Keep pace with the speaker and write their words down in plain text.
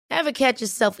Ever catch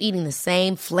yourself eating the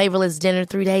same flavorless dinner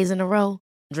 3 days in a row?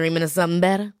 Dreaming of something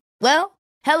better? Well,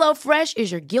 HelloFresh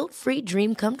is your guilt-free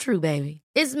dream come true, baby.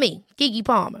 It's me, Keke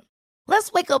Palmer.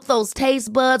 Let's wake up those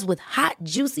taste buds with hot,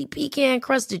 juicy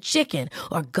pecan-crusted chicken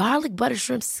or garlic butter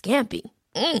shrimp scampi.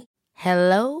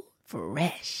 Hello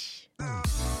Fresh.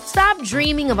 Stop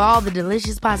dreaming of all the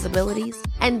delicious possibilities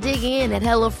and dig in at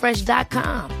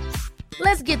HelloFresh.com.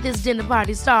 Let's get this dinner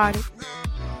party started.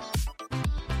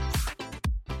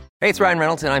 Hey, it's Ryan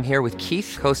Reynolds, and I'm here with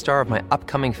Keith, co-star of my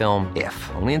upcoming film,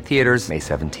 If, only in theaters May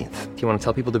 17th. Do you want to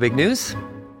tell people the big news?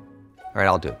 All right,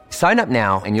 I'll do it. Sign up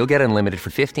now and you'll get unlimited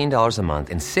for $15 a month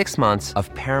and 6 months of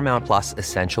Paramount Plus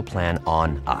Essential Plan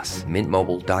on us.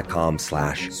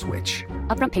 MintMobile.com/switch.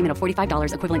 Upfront payment of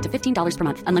 $45 equivalent to $15 per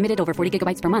month. Unlimited over 40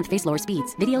 gigabytes per month. Face lower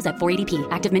speeds. Videos at 480p.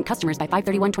 Active Mint customers by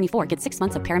 531.24 get 6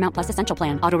 months of Paramount Plus Essential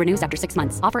Plan. Auto renews after 6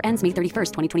 months. Offer ends May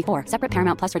 31st, 2024. Separate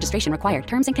Paramount Plus registration required.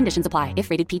 Terms and conditions apply if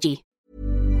rated PG.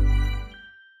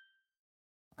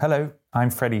 Hello, I'm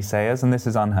Freddie Sayers and this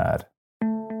is Unheard.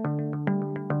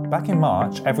 Back in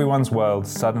March, everyone's world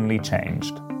suddenly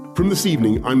changed. From this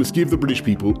evening, I must give the British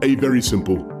people a very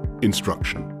simple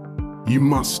instruction. You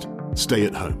must stay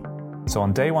at home. So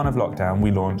on day one of lockdown, we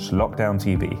launched Lockdown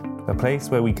TV, a place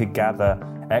where we could gather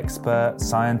experts,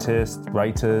 scientists,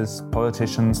 writers,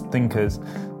 politicians, thinkers,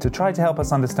 to try to help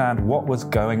us understand what was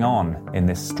going on in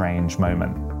this strange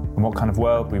moment, and what kind of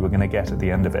world we were going to get at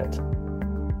the end of it.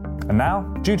 And now,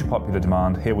 due to popular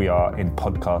demand, here we are in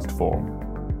podcast form.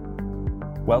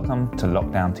 Welcome to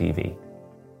Lockdown TV.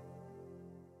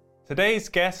 Today's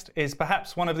guest is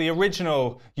perhaps one of the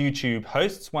original YouTube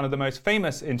hosts, one of the most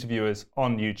famous interviewers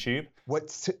on YouTube.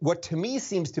 What to me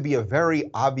seems to be a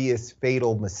very obvious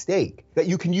fatal mistake, that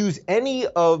you can use any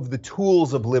of the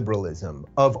tools of liberalism,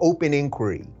 of open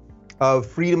inquiry, of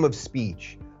freedom of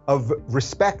speech, of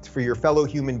respect for your fellow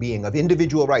human being, of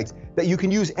individual rights, that you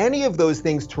can use any of those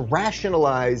things to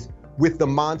rationalize with the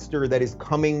monster that is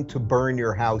coming to burn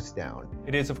your house down.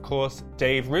 It is, of course,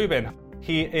 Dave Rubin.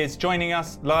 He is joining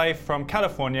us live from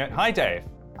California. Hi, Dave.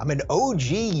 I'm an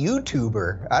OG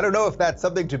YouTuber. I don't know if that's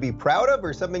something to be proud of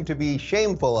or something to be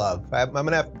shameful of.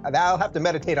 I'll have to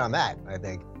meditate on that, I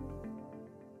think.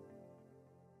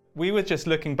 We were just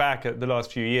looking back at the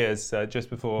last few years, just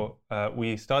before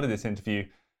we started this interview,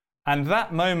 and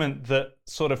that moment that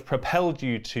sort of propelled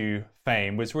you to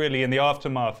fame was really in the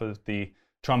aftermath of the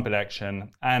Trump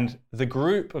election, and the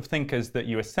group of thinkers that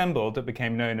you assembled that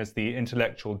became known as the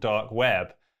intellectual dark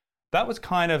web. That was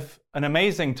kind of an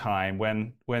amazing time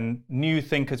when new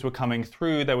thinkers were coming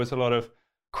through. There was a lot of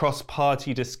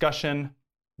cross-party discussion.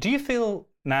 Do you feel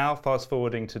now, fast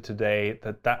forwarding to today,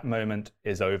 that moment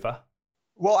is over?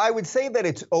 Well, I would say that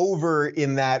it's over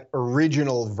in that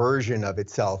original version of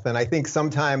itself. And I think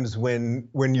sometimes when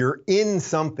you're in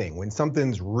something, when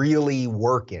something's really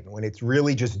working, when it's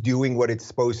really just doing what it's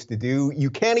supposed to do,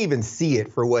 you can't even see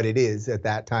it for what it is at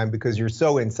that time because you're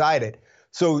so inside it.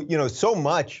 So, so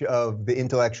much of the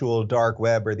intellectual dark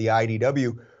web or the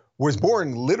IDW was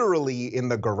born literally in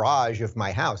the garage of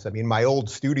my house. I mean, my old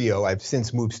studio, I've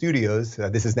since moved studios.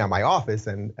 This is now my office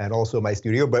and also my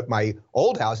studio, but my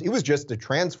old house, it was just a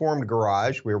transformed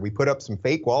garage where we put up some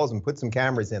fake walls and put some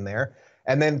cameras in there,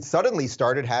 and then suddenly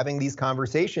started having these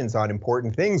conversations on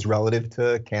important things relative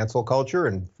to cancel culture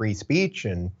and free speech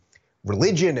and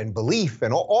religion and belief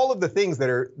and all of the things that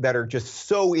are just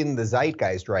so in the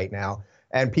zeitgeist right now.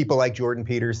 And people like Jordan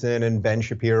Peterson and Ben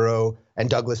Shapiro and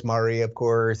Douglas Murray, of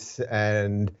course,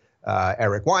 and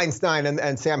Eric Weinstein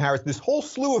and Sam Harris, this whole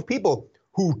slew of people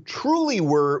who truly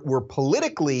were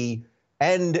politically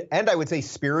and I would say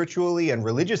spiritually and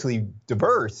religiously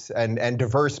diverse and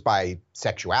diverse by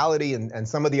sexuality and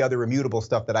some of the other immutable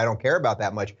stuff that I don't care about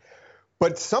that much.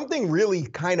 But something really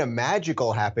kind of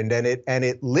magical happened and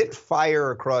it lit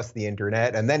fire across the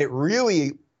internet. And then it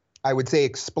really, I would say,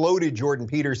 exploded Jordan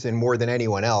Peterson more than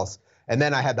anyone else. And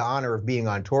then I had the honor of being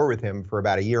on tour with him for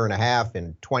about a year and a half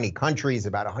in 20 countries,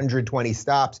 about 120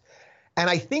 stops. And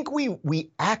I think we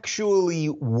actually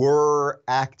were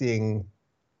acting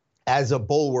as a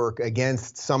bulwark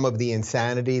against some of the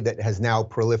insanity that has now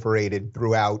proliferated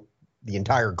throughout the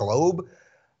entire globe.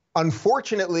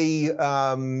 Unfortunately,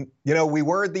 we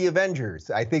weren't the Avengers.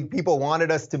 I think people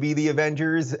wanted us to be the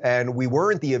Avengers, and we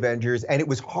weren't the Avengers. And it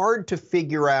was hard to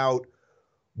figure out,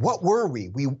 what were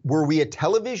we? Were we a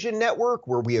television network?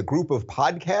 Were we a group of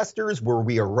podcasters? Were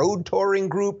we a road touring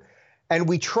group? And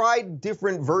we tried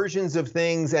different versions of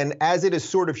things. And as it is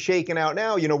sort of shaken out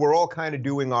now, we're all kind of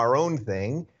doing our own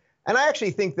thing. And I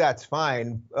actually think that's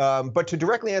fine. But to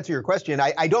directly answer your question,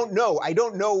 I don't know. I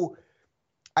don't know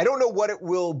I don't know what it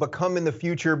will become in the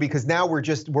future, because now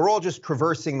we're all just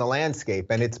traversing the landscape,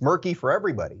 and it's murky for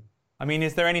everybody. I mean,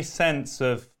 is there any sense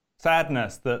of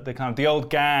sadness that the old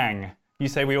gang, you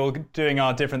say we're all doing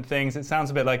our different things. It sounds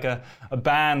a bit like a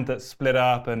band that's split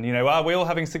up and, we're all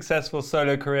having successful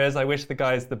solo careers. I wish the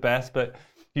guys the best, but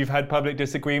you've had public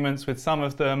disagreements with some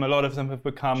of them. A lot of them have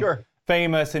become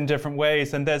famous in different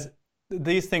ways. And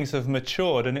these things have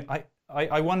matured. And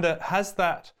I wonder, has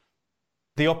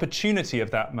the opportunity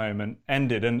of that moment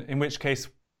ended? And in which case,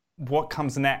 what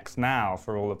comes next now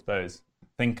for all of those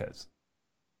thinkers?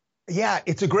 Yeah,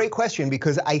 it's a great question,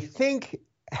 because I think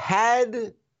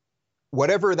had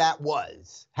whatever that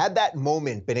was, had that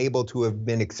moment been able to have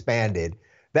been expanded,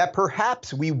 that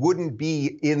perhaps we wouldn't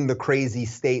be in the crazy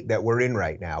state that we're in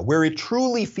right now, where it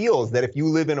truly feels that if you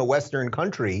live in a Western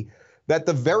country, that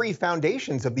the very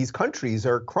foundations of these countries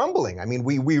are crumbling. I mean,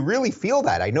 we really feel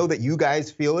that. I know that you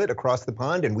guys feel it across the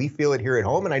pond, and we feel it here at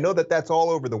home, and I know that that's all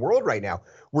over the world right now.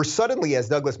 We're suddenly, as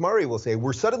Douglas Murray will say,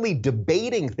 we're suddenly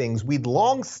debating things we'd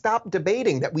long stopped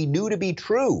debating that we knew to be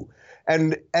true.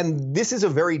 And this is a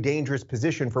very dangerous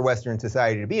position for Western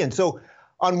society to be in. So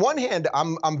on one hand,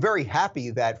 I'm very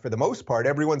happy that for the most part,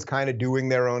 everyone's kind of doing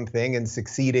their own thing and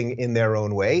succeeding in their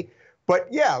own way. But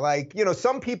yeah,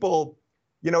 some people,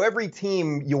 every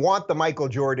team, you want the Michael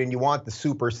Jordan, you want the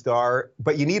superstar,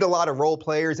 but you need a lot of role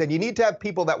players, and you need to have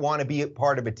people that want to be a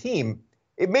part of a team.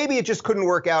 Maybe it just couldn't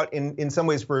work out in some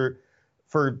ways for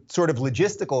sort of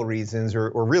logistical reasons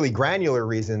or really granular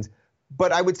reasons.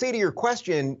 But I would say to your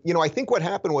question, I think what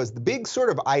happened was the big sort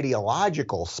of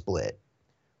ideological split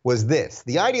was this.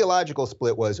 The ideological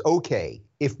split was, okay,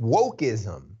 if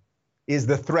wokeism is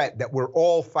the threat that we're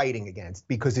all fighting against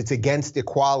because it's against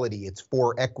equality, it's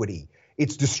for equity,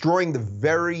 it's destroying the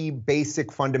very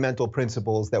basic fundamental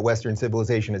principles that Western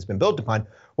civilization has been built upon,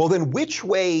 well, then which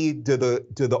way do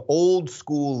the old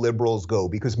school liberals go?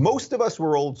 Because most of us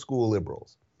were old school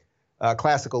liberals,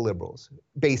 classical liberals,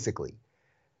 basically.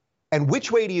 And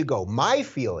which way do you go? My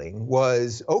feeling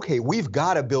was, okay, we've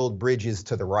got to build bridges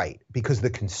to the right, because the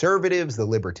conservatives, the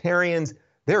libertarians,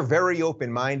 they're very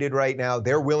open-minded right now.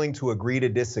 They're willing to agree to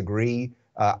disagree.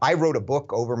 I wrote a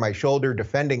book over my shoulder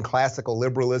defending classical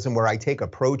liberalism, where I take a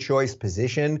pro-choice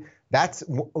position. That's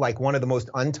like one of the most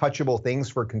untouchable things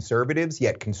for conservatives,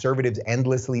 yet conservatives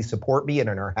endlessly support me and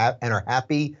are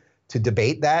happy to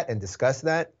debate that and discuss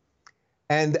that.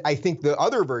 And I think the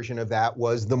other version of that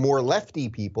was the more lefty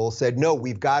people said, no,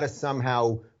 we've got to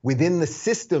somehow, within the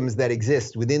systems that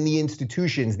exist, within the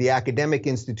institutions, the academic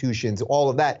institutions, all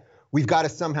of that, we've got to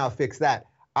somehow fix that.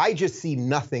 I just see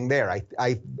nothing there.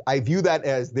 I view that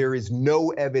as there is no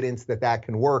evidence that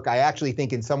can work. I actually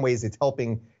think in some ways it's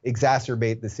helping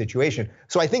exacerbate the situation.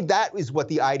 So I think that is what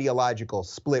the ideological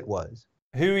split was.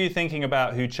 Who are you thinking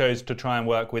about who chose to try and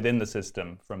work within the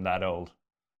system from that old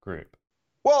group?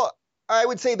 Well, I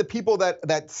would say the people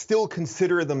that still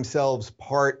consider themselves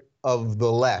part of the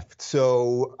left.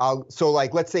 So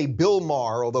let's say Bill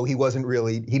Maher, although he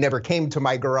never came to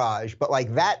my garage, but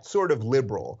like that sort of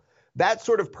liberal, that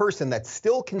sort of person that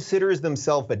still considers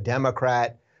themselves a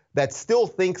Democrat, that still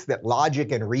thinks that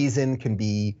logic and reason can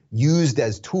be used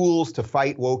as tools to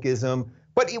fight wokeism.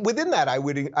 But within that, I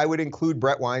would include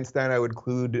Bret Weinstein, I would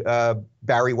include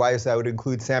Barry Weiss, I would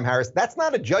include Sam Harris. That's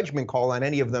not a judgment call on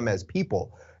any of them as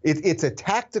people. It's a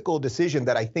tactical decision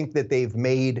that I think that they've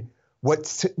made what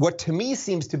to me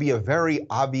seems to be a very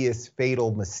obvious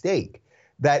fatal mistake,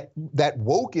 that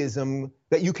wokeism,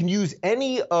 that you can use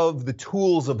any of the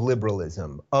tools of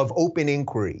liberalism, of open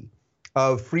inquiry,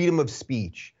 of freedom of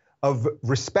speech, of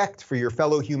respect for your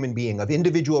fellow human being, of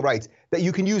individual rights, that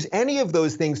you can use any of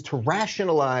those things to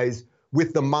rationalize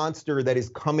with the monster that is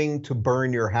coming to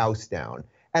burn your house down.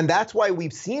 And that's why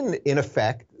we've seen, in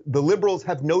effect, the liberals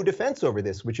have no defense over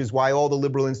this, which is why all the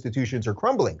liberal institutions are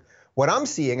crumbling. What I'm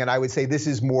seeing, and I would say this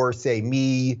is more, say,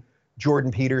 me,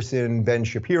 Jordan Peterson, Ben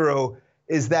Shapiro,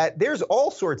 is that there's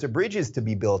all sorts of bridges to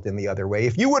be built in the other way.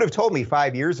 If you would have told me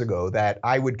 5 years ago that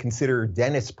I would consider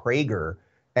Dennis Prager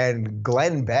and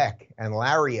Glenn Beck and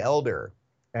Larry Elder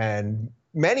and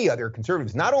many other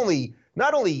conservatives, not only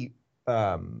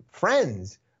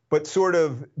friends, but sort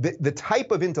of the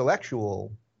type of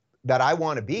intellectual that I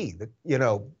want to be,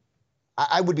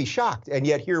 I would be shocked. And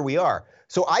yet here we are.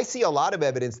 So I see a lot of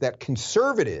evidence that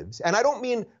conservatives, and I don't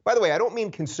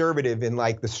mean conservative in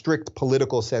like the strict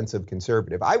political sense of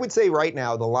conservative. I would say right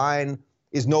now the line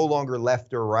is no longer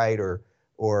left or right or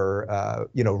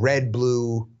red,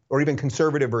 blue, or even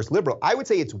conservative versus liberal. I would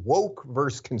say it's woke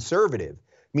versus conservative,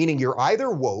 meaning you're either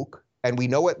woke, and we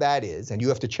know what that is, and you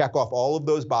have to check off all of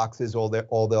those boxes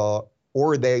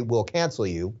or they will cancel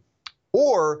you,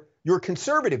 or you're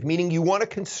conservative, meaning you want to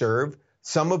conserve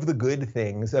some of the good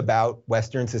things about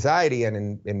Western society,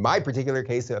 and in my particular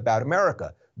case, about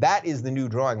America. That is the new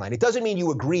drawing line. It doesn't mean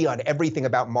you agree on everything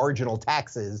about marginal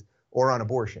taxes or on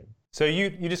abortion. So you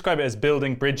describe it as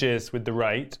building bridges with the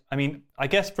right. I mean, I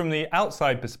guess from the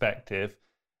outside perspective,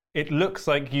 it looks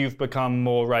like you've become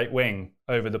more right-wing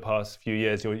over the past few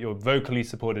years. You're vocally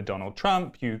supported Donald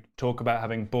Trump. You talk about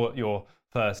having bought your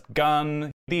first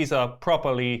gun. These are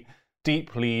properly,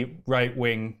 deeply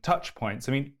right-wing touch points.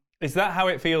 I mean, is that how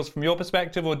it feels from your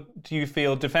perspective, or do you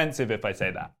feel defensive if I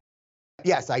say that?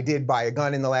 Yes, I did buy a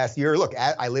gun in the last year. Look,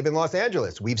 I live in Los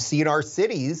Angeles. We've seen our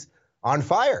cities on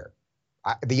fire.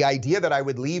 The idea that I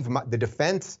would leave the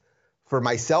defense for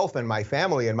myself and my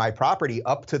family and my property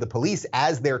up to the police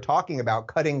as they're talking about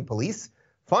cutting police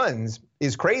funds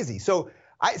is crazy. So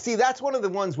I see that's one of the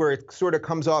ones where it sort of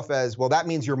comes off as, well, that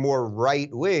means you're more right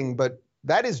wing, but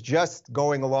that is just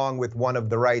going along with one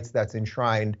of the rights that's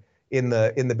enshrined in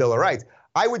the Bill of Rights.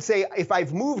 I would say if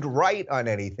I've moved right on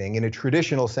anything in a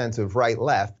traditional sense of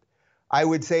right-left, I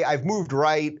would say I've moved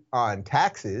right on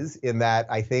taxes in that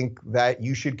I think that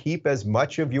you should keep as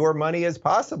much of your money as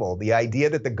possible. The idea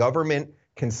that the government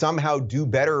can somehow do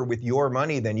better with your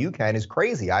money than you can is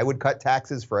crazy. I would cut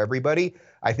taxes for everybody.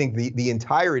 I think the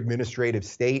entire administrative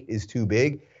state is too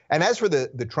big. And as for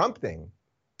the Trump thing,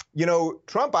 you know,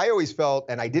 Trump, I always felt,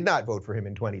 and I did not vote for him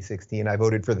in 2016. I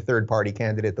voted for the third party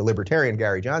candidate, the libertarian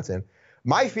Gary Johnson.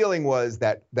 My feeling was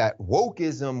that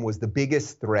wokeism was the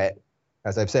biggest threat,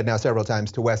 as I've said now several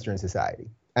times, to Western society.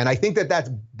 And I think that that's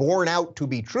borne out to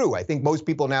be true. I think most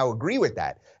people now agree with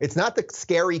that. It's not the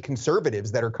scary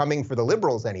conservatives that are coming for the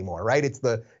liberals anymore, right? It's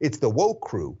the woke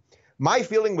crew. My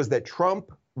feeling was that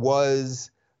Trump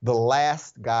was the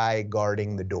last guy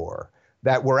guarding the door,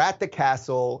 that we're at the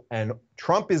castle and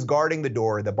Trump is guarding the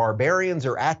door. The barbarians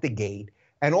are at the gate,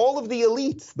 and all of the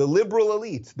elites, the liberal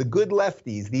elites, the good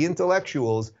lefties, the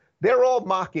intellectuals, they're all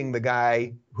mocking the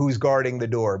guy who's guarding the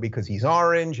door because he's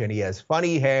orange and he has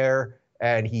funny hair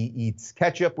and he eats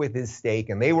ketchup with his steak,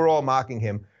 and they were all mocking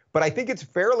him. But I think it's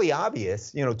fairly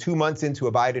obvious, 2 months into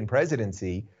a Biden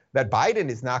presidency, that Biden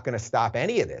is not going to stop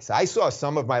any of this. I saw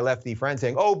some of my lefty friends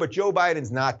saying, oh, but Joe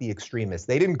Biden's not the extremist.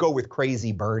 They didn't go with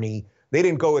crazy Bernie. They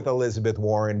didn't go with Elizabeth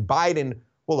Warren. Biden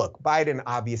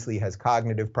obviously has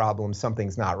cognitive problems.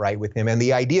 Something's not right with him. And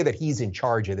the idea that he's in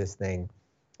charge of this thing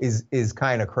is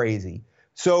kind of crazy.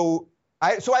 So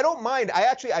I don't mind.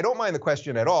 I don't mind the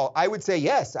question at all. I would say,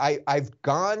 yes, I've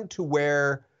gone to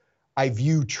where I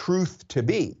view truth to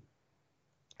be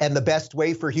and the best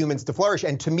way for humans to flourish.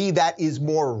 And to me, that is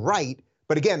more right.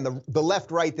 But again, the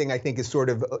left-right thing, I think, is sort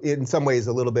of, in some ways,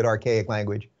 a little bit archaic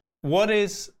language. What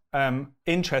is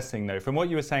interesting, though, from what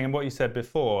you were saying and what you said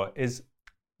before, is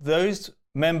those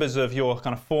members of your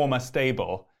kind of former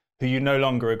stable who you no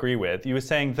longer agree with, you were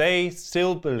saying they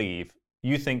still believe,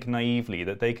 you think naively,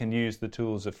 that they can use the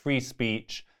tools of free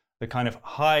speech, the kind of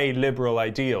high liberal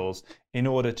ideals, in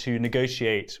order to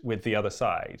negotiate with the other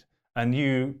side. And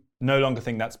you no longer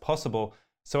think that's possible.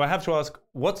 So I have to ask,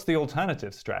 what's the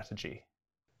alternative strategy?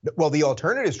 Well, the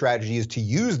alternative strategy is to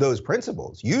use those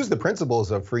principles, use the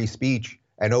principles of free speech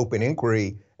and open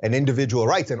inquiry and individual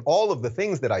rights and all of the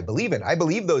things that I believe in. I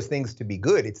believe those things to be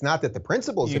good. It's not that the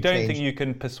principles have changed. You don't think you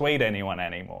can persuade anyone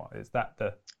anymore? Is that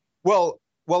the... Well,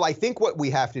 I think what we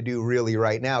have to do really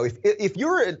right now, if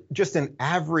you're just an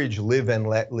average live and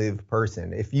let live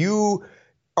person, if you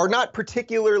are not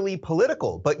particularly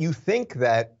political, but you think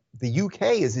that the UK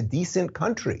is a decent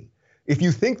country, if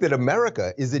you think that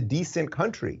America is a decent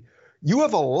country, you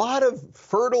have a lot of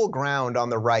fertile ground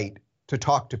on the right to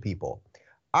talk to people.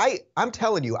 I'm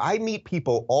telling you, I meet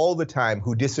people all the time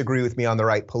who disagree with me on the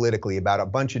right politically about a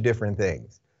bunch of different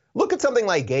things. Look at something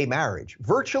like gay marriage.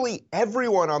 Virtually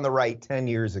everyone on the right 10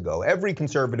 years ago, every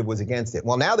conservative was against it.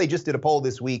 Well, now they just did a poll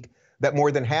this week that more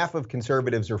than half of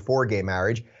conservatives are for gay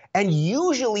marriage. And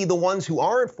usually the ones who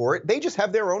aren't for it, they just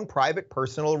have their own private,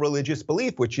 personal religious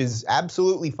belief, which is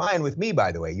absolutely fine with me,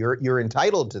 by the way. You're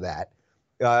entitled to that.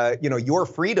 Your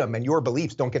freedom and your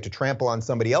beliefs don't get to trample on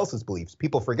somebody else's beliefs.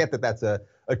 People forget that that's a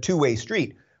two-way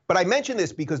street. But I mention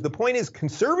this because the point is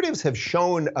conservatives have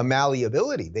shown a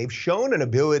malleability. They've shown an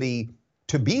ability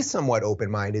to be somewhat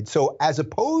open-minded. So as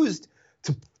opposed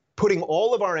to putting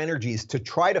all of our energies to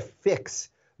try to fix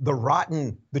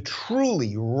the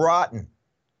truly rotten,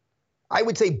 I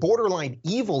would say borderline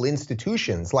evil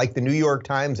institutions like the New York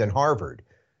Times and Harvard,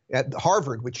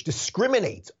 which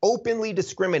openly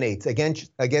discriminates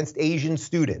against Asian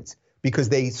students because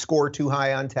they score too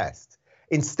high on tests.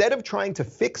 Instead of trying to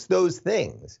fix those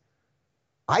things,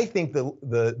 I think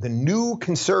the new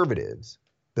conservatives,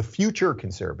 the future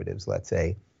conservatives, let's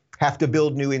say, have to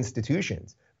build new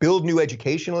institutions, build new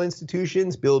educational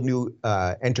institutions, build new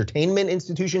entertainment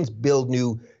institutions, build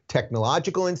new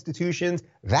technological institutions.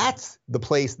 That's the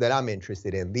place that I'm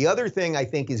interested in. The other thing I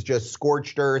think is just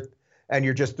scorched earth, and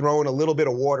you're just throwing a little bit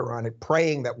of water on it,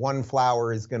 praying that one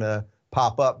flower is going to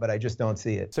pop up, but I just don't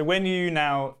see it. So when you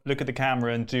now look at the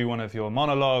camera and do one of your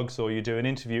monologues, or you do an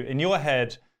interview, in your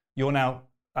head, you're now,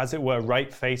 as it were,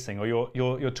 right-facing, or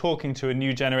you're talking to a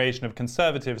new generation of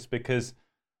conservatives, because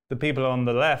the people on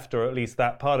the left, or at least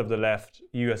that part of the left,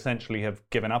 you essentially have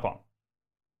given up on.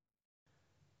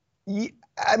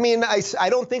 I mean, I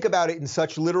don't think about it in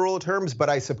such literal terms, but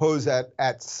I suppose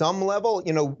at some level,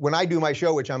 you know, when I do my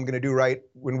show, which I'm going to do right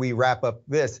when we wrap up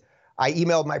this, I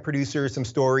emailed my producer some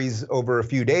stories over a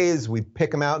few days. We pick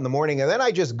them out in the morning, and then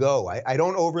I just go. I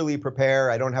don't overly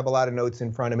prepare. I don't have a lot of notes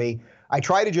in front of me. I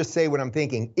try to just say what I'm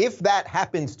thinking. If that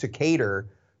happens to cater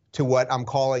to what I'm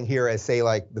calling here as, say,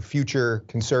 like the future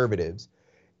conservatives,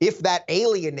 if that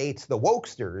alienates the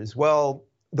wokesters, well,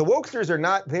 the wokesters are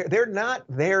not there. They're not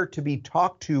there to be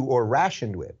talked to or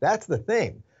rationed with. That's the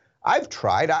thing. I've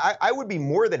tried. I would be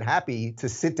more than happy to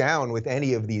sit down with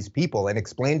any of these people and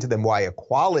explain to them why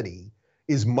equality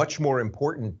is much more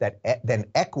important than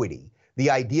equity.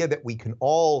 The idea that we can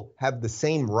all have the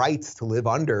same rights to live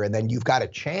under, and then you've got a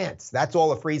chance. That's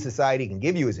all a free society can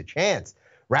give you, is a chance,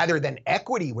 rather than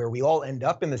equity where we all end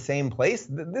up in the same place.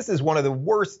 This is one of the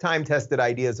worst time-tested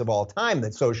ideas of all time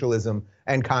that socialism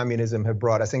and communism have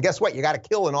brought us. And guess what? You got to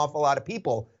kill an awful lot of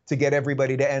people to get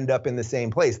everybody to end up in the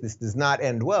same place. This does not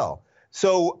end well.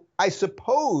 So I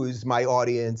suppose my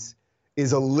audience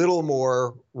is a little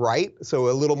more right, so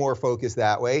a little more focused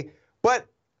that way. But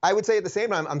I would say at the same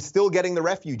time, I'm still getting the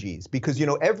refugees, because, you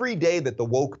know, every day that the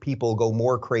woke people go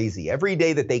more crazy, every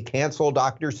day that they cancel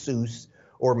Dr. Seuss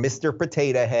or Mr.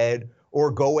 Potato Head,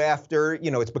 or go after,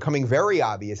 you know, it's becoming very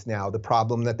obvious now, the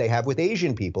problem that they have with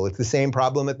Asian people. It's the same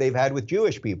problem that they've had with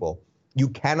Jewish people. You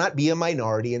cannot be a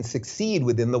minority and succeed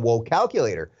within the woke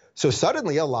calculator. So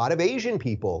suddenly a lot of Asian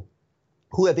people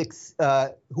who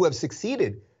have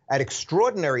succeeded at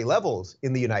extraordinary levels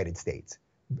in the United States,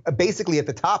 basically at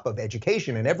the top of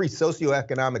education and every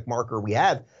socioeconomic marker we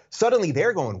have, suddenly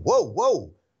they're going,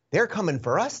 whoa, they're coming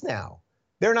for us now.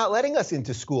 They're not letting us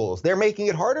into schools. They're making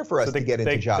it harder for us to get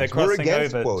into jobs. They're crossing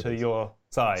over quotas. to your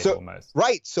side, so, almost.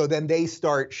 Right, so then they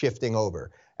start shifting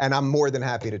over. And I'm more than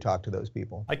happy to talk to those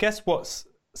people. I guess what's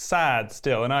sad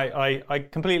still, and I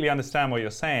completely understand what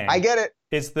you're saying. I get it.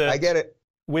 Is that I get it.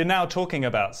 We're now talking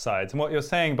about sides. And what you're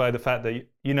saying by the fact that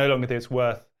you no longer think it's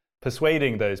worth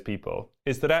persuading those people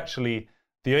is that actually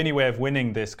the only way of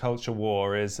winning this culture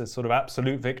war is a sort of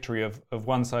absolute victory of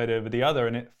one side over the other.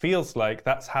 And it feels like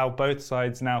that's how both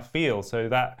sides now feel. So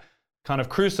that kind of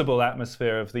crucible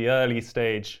atmosphere of the early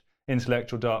stage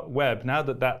intellectual dark web, now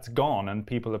that that's gone and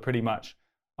people are pretty much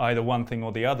either one thing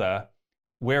or the other,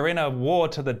 we're in a war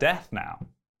to the death now.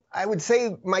 I would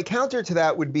say my counter to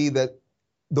that would be that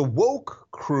the woke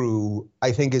crew,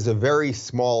 I think, is a very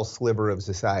small sliver of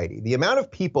society. The amount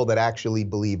of people that actually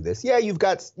believe this, yeah, you've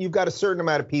got a certain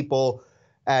amount of people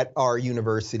at our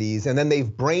universities, and then they've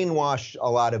brainwashed a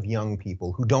lot of young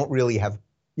people who don't really have,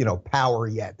 you know, power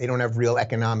yet. They don't have real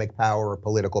economic power or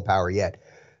political power yet.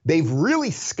 They've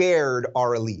really scared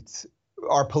our elites,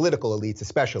 our political elites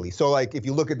especially. So like if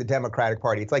you look at the Democratic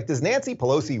Party, it's like, does Nancy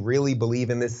Pelosi really believe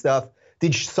in this stuff?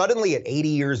 Did she, suddenly at 80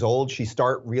 years old, she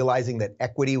start realizing that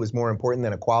equity was more important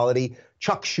than equality?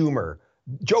 Chuck Schumer,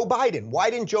 Joe Biden.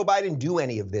 Why didn't Joe Biden do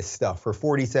any of this stuff for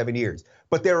 47 years?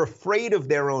 But they're afraid of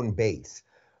their own base.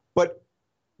 But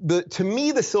to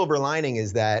me, the silver lining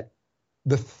is that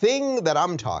the thing that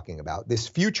I'm talking about, this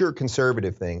future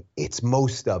conservative thing, it's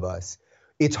most of us.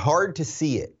 It's hard to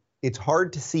see it. It's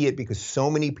hard to see it because so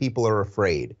many people are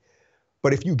afraid.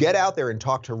 But if you get out there and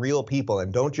talk to real people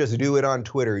and don't just do it on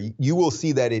Twitter, you will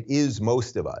see that it is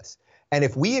most of us. And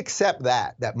if we accept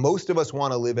that most of us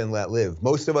want to live and let live,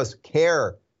 most of us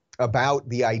care about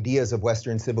the ideas of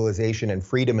Western civilization and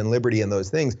freedom and liberty and those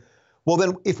things, well,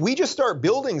 then if we just start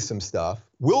building some stuff,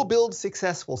 we'll build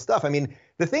successful stuff. I mean,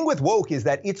 the thing with woke is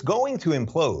that it's going to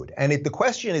implode. And the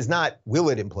question is not, will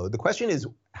it implode? The question is,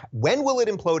 when will it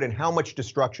implode and how much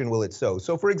destruction will it sow?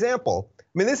 So for example, I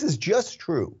mean, this is just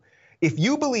true. If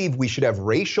you believe we should have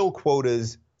racial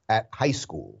quotas at high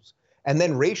schools, and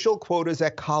then racial quotas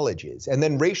at colleges, and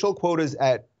then racial quotas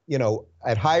at,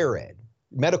 at higher ed,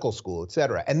 medical school, et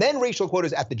cetera, and then racial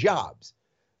quotas at the jobs,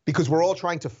 because we're all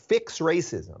trying to fix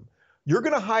racism, you're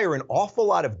going to hire an awful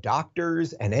lot of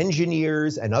doctors and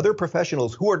engineers and other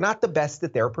professionals who are not the best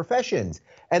at their professions.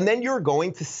 And then you're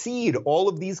going to seed all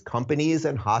of these companies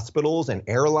and hospitals and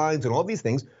airlines and all these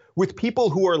things with people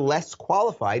who are less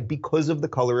qualified because of the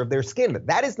color of their skin. But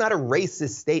that is not a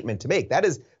racist statement to make. That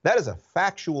is a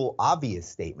factual, obvious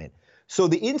statement. So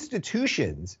the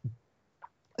institutions,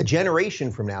 a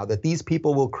generation from now, that these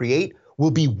people will create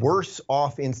will be worse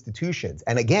off institutions.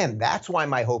 And again, that's why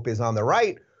my hope is on the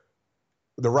right,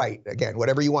 again,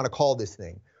 whatever you want to call this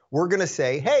thing. We're going to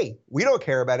say, hey, we don't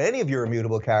care about any of your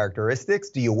immutable characteristics.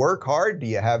 Do you work hard? Do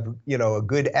you have, a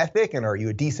good ethic? And are you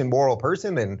a decent moral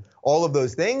person? And all of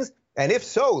those things. And if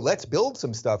so, let's build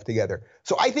some stuff together.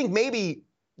 So I think maybe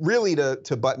really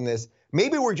to button this,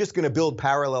 maybe we're just going to build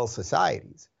parallel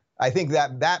societies. I think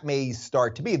that may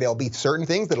start to be. There'll be certain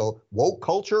things woke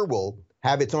culture will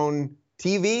have its own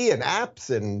TV and apps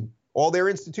and all their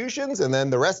institutions. And then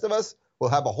the rest of us will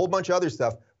have a whole bunch of other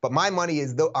stuff. But my money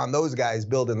is on those guys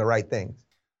building the right things.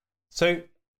 So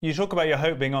you talk about your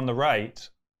hope being on the right.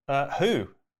 Who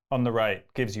on the right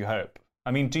gives you hope?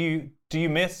 I mean, do you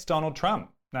miss Donald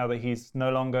Trump now that he's no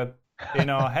longer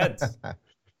in our heads?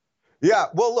 Yeah,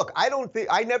 well, look,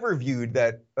 I never viewed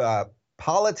that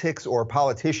politics or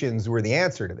politicians were the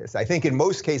answer to this. I think in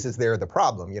most cases they're the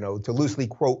problem. To loosely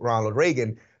quote Ronald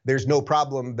Reagan, there's no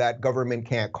problem that government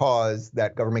can't cause,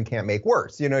 that government can't make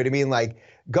worse. You know what I mean? Like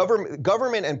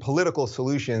government and political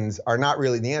solutions are not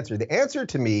really the answer. The answer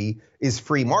to me is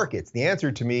free markets. The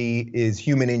answer to me is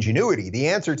human ingenuity. The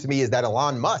answer to me is that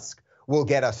Elon Musk will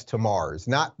get us to Mars,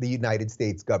 not the United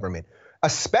States government,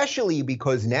 especially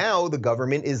because now the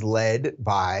government is led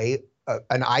by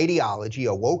an ideology,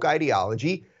 a woke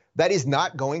ideology that is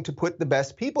not going to put the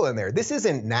best people in there. This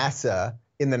isn't NASA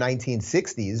in the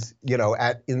 1960s,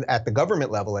 at the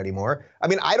government level anymore. I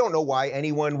mean, I don't know why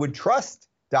anyone would trust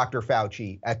Dr.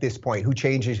 Fauci at this point, who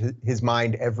changes his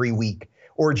mind every week,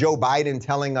 or Joe Biden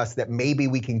telling us that maybe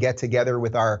we can get together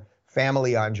with our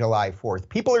family on July 4th.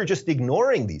 People are just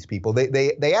ignoring these people.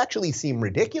 They actually seem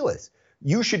ridiculous.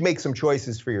 You should make some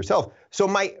choices for yourself. So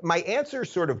my answer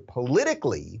sort of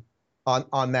politically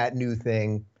on that new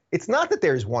thing, it's not that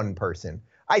there's one person.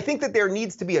 I think that there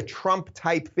needs to be a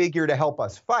Trump-type figure to help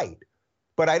us fight,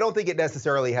 but I don't think it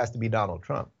necessarily has to be Donald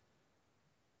Trump.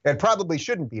 It probably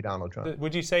shouldn't be Donald Trump.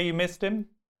 Would you say you missed him?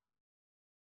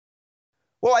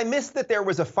 Well, I missed that there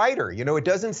was a fighter. It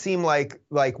doesn't seem like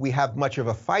we have much of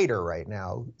a fighter right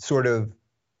now, sort of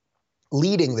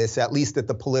leading this, at least at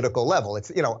the political level.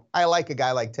 It's, I like a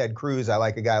guy like Ted Cruz. I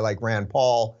like a guy like Rand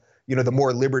Paul, the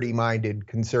more liberty-minded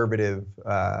conservative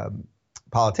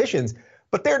politicians.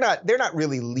 But they're not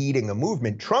really leading a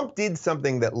movement. Trump did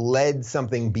something that led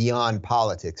something beyond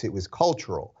politics. It was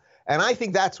cultural. And I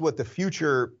think that's what the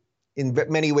future, in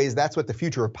many ways, that's what the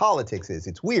future of politics is.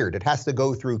 It's weird. It has to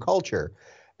go through culture.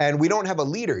 And we don't have a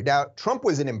leader. Now, Trump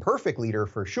was an imperfect leader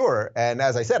for sure. And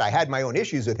as I said, I had my own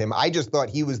issues with him. I just thought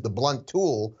he was the blunt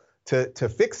tool to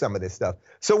fix some of this stuff.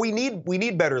 So we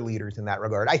need better leaders in that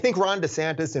regard. I think Ron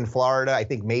DeSantis in Florida, I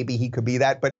think maybe he could be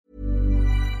that. But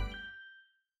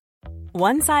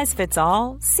one size fits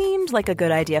all seemed like a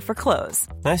good idea for clothes.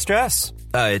 Nice dress.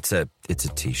 It's a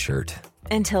t-shirt.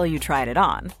 Until you tried it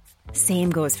on. Same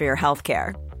goes for your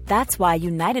healthcare. That's why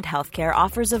United Healthcare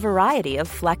offers a variety of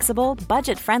flexible,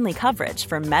 budget-friendly coverage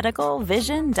for medical,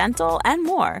 vision, dental, and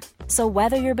more. So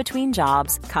whether you're between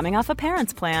jobs, coming off a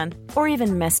parent's plan, or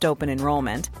even missed open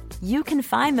enrollment, you can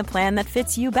find the plan that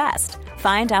fits you best.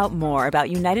 Find out more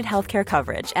about United Healthcare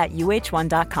coverage at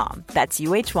UH1.com. That's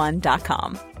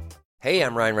UH1.com. Hey,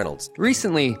 I'm Ryan Reynolds.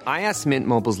 Recently, I asked Mint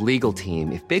Mobile's legal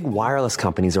team if big wireless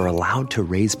companies are allowed to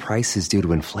raise prices due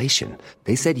to inflation.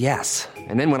 They said yes.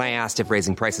 And then when I asked if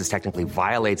raising prices technically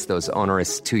violates those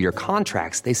onerous two-year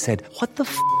contracts, they said, "What the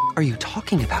f*** are you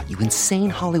talking about, you insane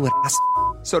Hollywood ass?"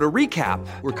 So to recap,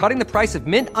 we're cutting the price of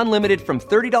Mint Unlimited from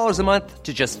 $30 a month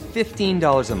to just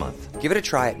 $15 a month. Give it a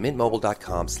try at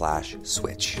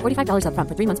mintmobile.com/switch. $45 up front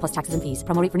for 3 months plus taxes and fees.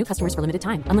 Promo rate for new customers for limited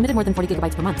time. Unlimited more than 40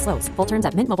 gigabytes per month. Slows full terms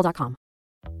at mintmobile.com.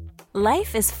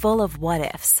 Life is full of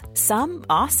what-ifs. Some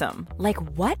awesome. Like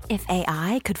what if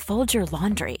AI could fold your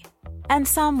laundry? And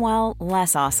some, well,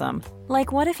 less awesome.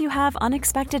 Like what if you have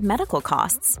unexpected medical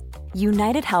costs?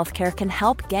 United Healthcare can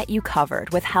help get you covered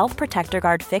with Health Protector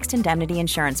Guard fixed indemnity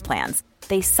insurance plans.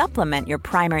 They supplement your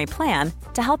primary plan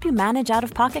to help you manage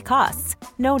out-of-pocket costs.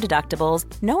 No deductibles,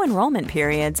 no enrollment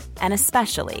periods, and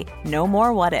especially no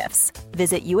more what-ifs.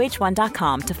 Visit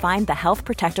UH1.com to find the Health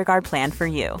Protector Guard plan for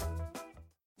you.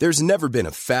 There's never been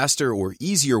a faster or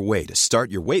easier way to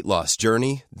start your weight loss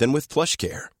journey than with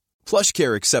PlushCare.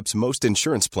 PlushCare accepts most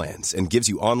insurance plans and gives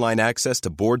you online access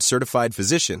to board-certified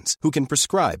physicians who can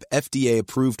prescribe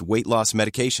FDA-approved weight loss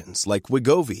medications like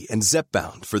Wegovy and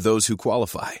Zepbound for those who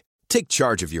qualify. Take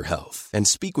charge of your health and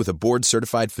speak with a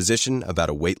board-certified physician about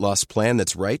a weight loss plan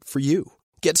that's right for you.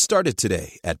 Get started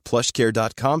today at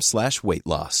plushcare.com/weight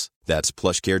loss. That's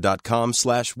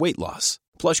plushcare.com/weight loss.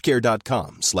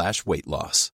 plushcare.com/weight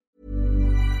loss.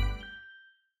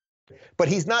 But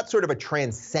he's not sort of a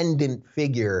transcendent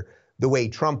figure the way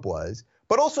Trump was.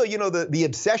 But also, the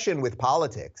obsession with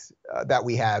politics that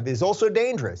we have is also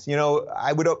dangerous.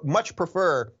 I would much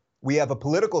prefer we have a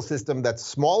political system that's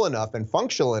small enough and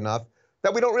functional enough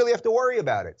that we don't really have to worry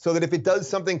about it. So that if it does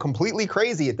something completely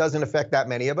crazy, it doesn't affect that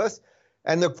many of us.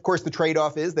 And of course, the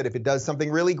trade-off is that if it does something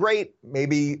really great,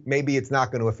 maybe it's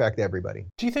not going to affect everybody.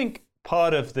 Do you think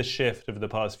part of the shift of the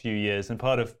past few years and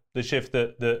part of the shift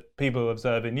that people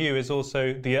observe in you is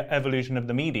also the evolution of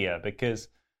the media? Because,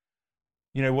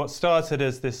 what started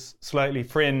as this slightly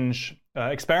fringe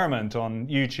experiment on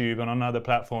YouTube and on other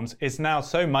platforms is now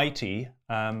so mighty,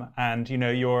 and,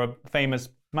 you're a famous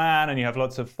man and you have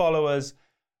lots of followers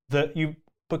that you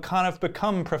kind of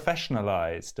become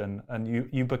professionalized and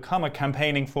you become a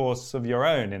campaigning force of your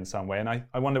own in some way. And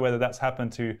I wonder whether that's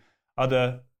happened to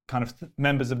other kind of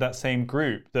members of that same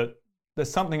group, that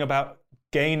there's something about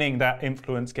gaining that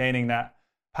influence, gaining that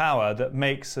power that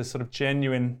makes a sort of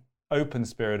genuine open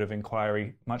spirit of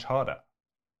inquiry much harder.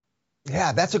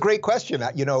 Yeah, that's a great question.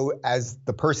 As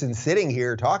the person sitting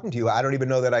here talking to you, I don't even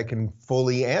know that I can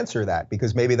fully answer that,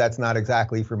 because maybe that's not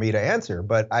exactly for me to answer.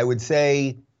 But I would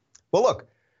say, well, look,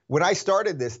 when I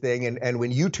started this thing and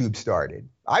when YouTube started,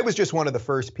 I was just one of the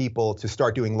first people to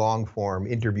start doing long form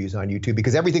interviews on YouTube,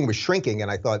 because everything was shrinking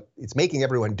and I thought it's making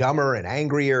everyone dumber and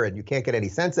angrier and you can't get any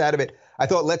sense out of it. I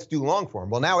thought, let's do long form.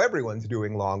 Well, now everyone's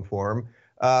doing long form.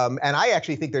 And I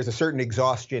actually think there's a certain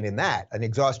exhaustion in that, an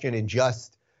exhaustion in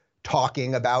just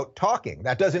talking about talking.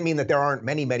 That doesn't mean that there aren't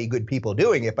many, many good people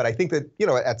doing it, but I think that,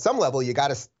 at some level you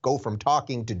got to go from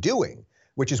talking to doing,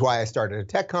 which is why I started a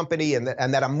tech company, and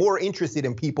that I'm more interested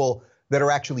in people that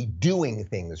are actually doing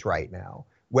things right now,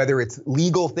 whether it's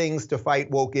legal things to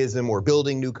fight wokeism or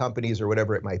building new companies or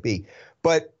whatever it might be.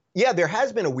 But yeah, there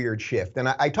has been a weird shift. And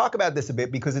I talk about this a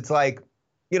bit because it's like,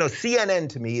 CNN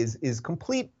to me is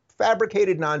complete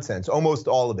fabricated nonsense, almost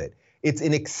all of it. It's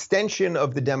an extension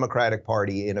of the Democratic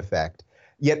Party in effect,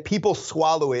 yet people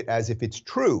swallow it as if it's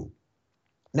true.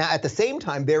 Now, at the same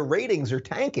time, their ratings are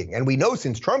tanking. And we know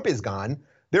since Trump is gone,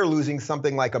 they're losing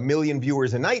something like 1 million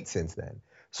viewers a night since then.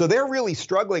 So they're really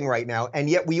struggling right now. And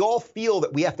yet we all feel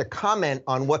that we have to comment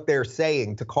on what they're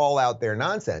saying to call out their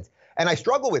nonsense. And I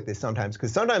struggle with this sometimes,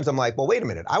 because sometimes I'm like, well, wait a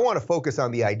minute. I want to focus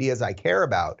on the ideas I care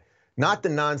about, not the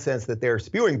nonsense that they're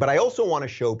spewing. But I also want to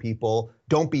show people,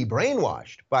 don't be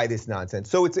brainwashed by this nonsense.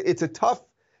 So it's a tough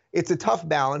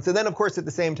balance. And then, of course, at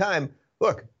the same time,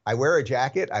 look, I wear a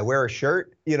jacket, I wear a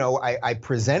shirt, I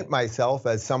present myself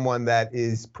as someone that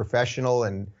is professional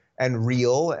and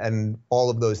real and all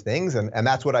of those things. And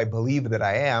that's what I believe that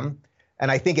I am.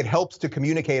 And I think it helps to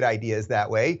communicate ideas that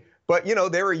way. But,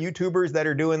 there are YouTubers that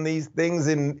are doing these things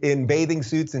in bathing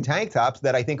suits and tank tops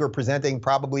that I think are presenting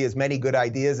probably as many good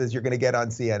ideas as you're going to get on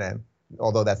CNN.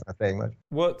 Although that's not saying much.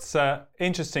 What's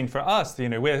interesting for us,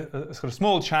 we're a sort of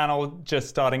small channel just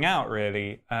starting out,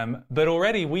 really. But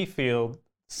already we feel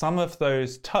some of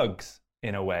those tugs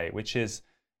in a way, which is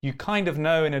you kind of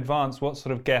know in advance what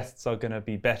sort of guests are going to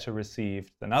be better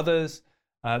received than others.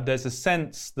 There's a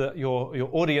sense that your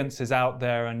audience is out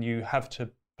there and you have to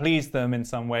please them in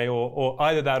some way, or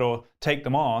either that or take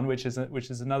them on, which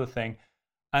is another thing.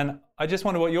 And I just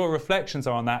wonder what your reflections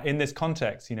are on that in this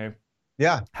context,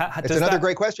 Yeah, it's another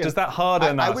great question. Does that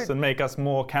harden us and make us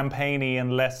more campaigny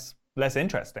and less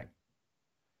interesting?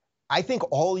 I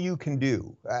think all you can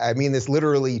do, I mean this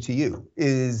literally to you,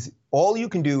 is all you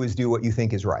can do is do what you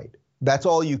think is right. That's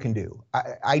all you can do.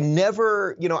 I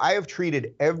never, I have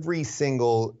treated every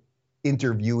single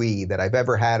interviewee that I've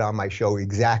ever had on my show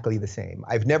exactly the same.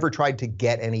 I've never tried to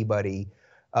get anybody.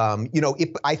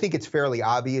 I think it's fairly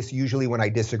obvious usually when I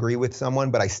disagree with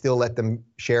someone, but I still let them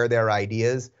share their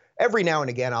ideas. Every now and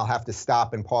again, I'll have to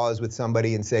stop and pause with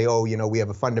somebody and say, we have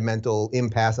a fundamental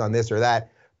impasse on this or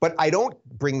that. But I don't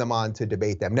bring them on to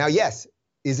debate them. Now, yes,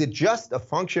 is it just a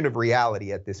function of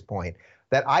reality at this point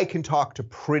that I can talk to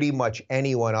pretty much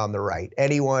anyone on the right,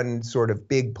 anyone sort of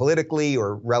big politically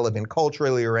or relevant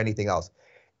culturally or anything else?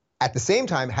 At the same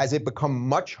time, has it become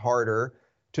much harder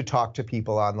to talk to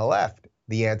people on the left?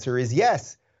 The answer is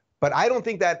yes. But I don't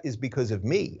think that is because of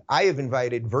me. I have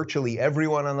invited virtually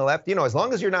everyone on the left. As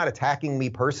long as you're not attacking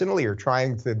me personally or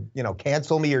trying to,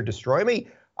 cancel me or destroy me,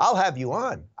 I'll have you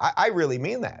on. I really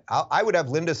mean that. I would have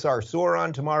Linda Sarsour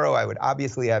on tomorrow. I would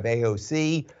obviously have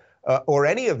AOC or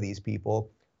any of these people.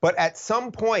 But at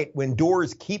some point, when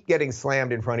doors keep getting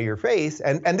slammed in front of your face,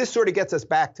 and this sort of gets us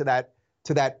back to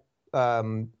that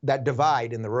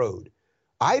divide in the road.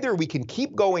 Either we can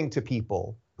keep going to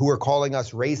people who are calling us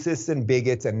racists and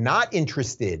bigots and not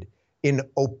interested in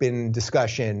open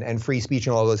discussion and free speech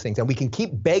and all those things, and we can keep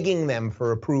begging them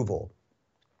for approval.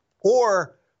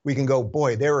 Or we can go,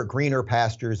 boy, there are greener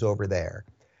pastures over there.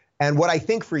 And what I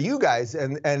think for you guys,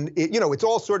 and it, it's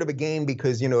all sort of a game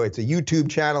because, it's a YouTube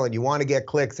channel and you want to get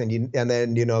clicks and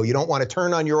then you don't want to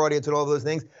turn on your audience and all those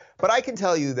things. But I can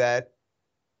tell you that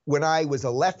when I was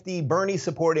a lefty, Bernie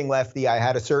supporting lefty, I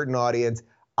had a certain audience.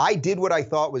 I did what I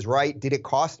thought was right. Did it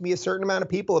cost me a certain amount of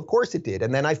people? Of course it did.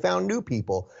 And then I found new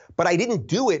people. But I didn't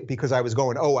do it because I was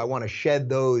going, I want to shed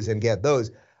those and get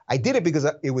those. I did it because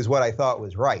it was what I thought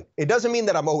was right. It doesn't mean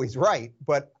that I'm always right,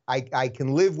 but I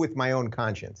can live with my own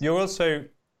conscience.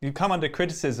 You come under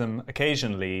criticism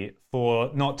occasionally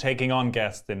for not taking on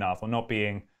guests enough or not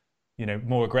being,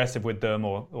 more aggressive with them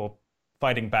or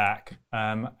fighting back.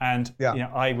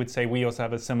 I would say we also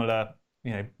have a similar,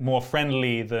 more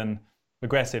friendly than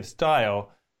aggressive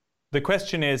style. The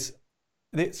question is,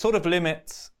 it sort of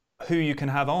limits who you can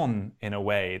have on in a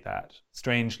way that,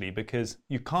 strangely, because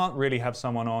you can't really have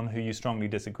someone on who you strongly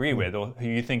disagree with or who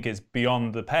you think is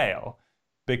beyond the pale,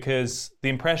 because the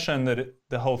impression that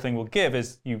the whole thing will give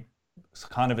is you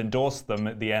kind of endorse them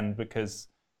at the end because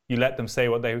you let them say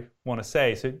what they want to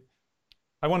say. So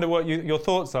I wonder what your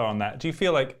thoughts are on that. Do you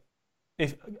feel like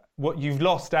what you've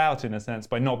lost out in a sense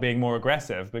by not being more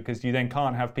aggressive because you then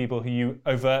can't have people who you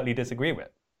overtly disagree with?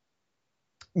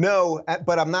 No,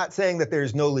 but I'm not saying that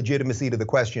there's no legitimacy to the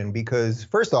question because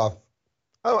first off,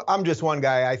 I'm just one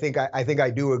guy. I think I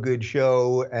do a good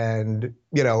show, and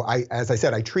as I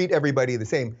said, I treat everybody the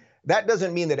same. That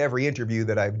doesn't mean that every interview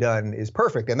that I've done is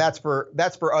perfect, and that's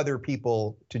for other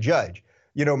people to judge.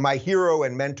 My hero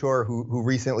and mentor who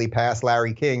recently passed,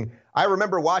 Larry King, I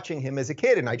remember watching him as a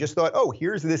kid and I just thought,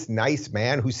 here's this nice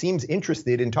man who seems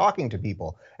interested in talking to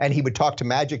people. And he would talk to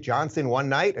Magic Johnson one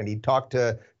night and he'd talk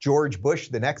to George Bush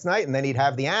the next night, and then he'd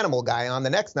have the animal guy on the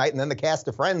next night and then the cast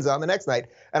of Friends on the next night.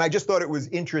 And I just thought it was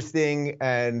interesting.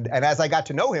 And as I got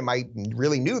to know him, I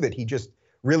really knew that he just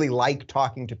really liked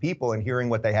talking to people and hearing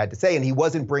what they had to say. And he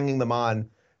wasn't bringing them on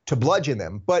to bludgeon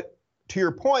them. But to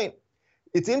your point,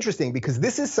 it's interesting because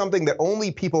this is something that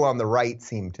only people on the right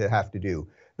seem to have to do.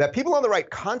 That people on the right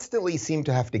constantly seem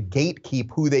to have to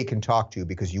gatekeep who they can talk to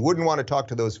because you wouldn't want to talk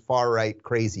to those far-right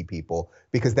crazy people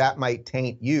because that might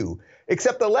taint you.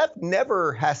 Except the left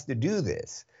never has to do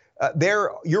this.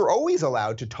 You're always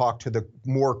allowed to talk to the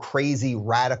more crazy,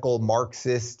 radical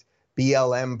Marxist,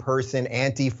 BLM person,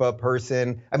 Antifa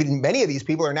person. I mean, many of these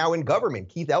people are now in government.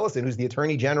 Keith Ellison, who's the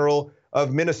Attorney General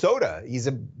of Minnesota, he's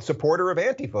a supporter of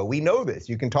Antifa. We know this.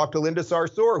 You can talk to Linda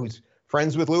Sarsour, who's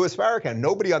friends with Louis Farrakhan.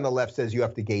 Nobody on the left says you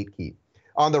have to gatekeep.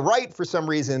 On the right, for some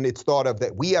reason, it's thought of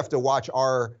that we have to watch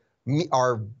our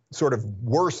sort of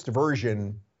worst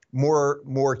version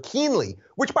more keenly,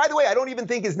 which, by the way, I don't even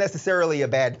think is necessarily a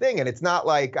bad thing. And it's not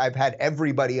like I've had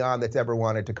everybody on that's ever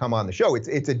wanted to come on the show. It's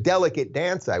a delicate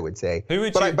dance, I would say. Who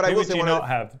would you not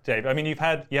have, Dave? I mean, you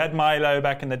had Milo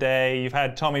back in the day. You've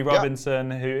had Tommy Robinson,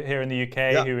 who here in the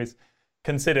UK, who is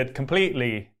considered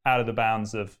completely out of the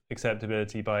bounds of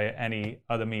acceptability by any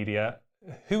other media.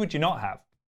 Who would you not have?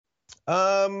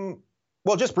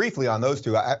 Well, just briefly on those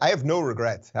two, I have no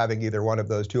regrets having either one of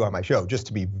those two on my show, just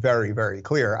to be very, very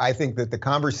clear. I think that the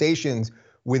conversations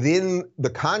within the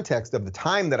context of the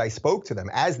time that I spoke to them,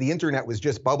 as the internet was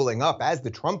just bubbling up, as the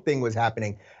Trump thing was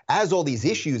happening, as all these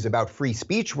issues about free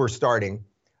speech were starting,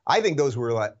 I think those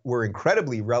were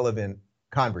incredibly relevant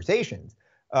conversations.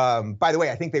 By the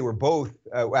way, I think they were both,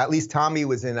 at least Tommy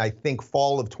was in, I think,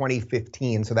 fall of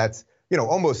 2015. So that's,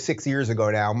 almost 6 years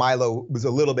ago now. Milo was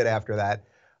a little bit after that.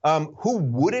 Who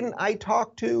wouldn't I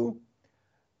talk to?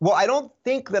 Well, I don't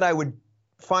think that I would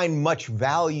find much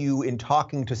value in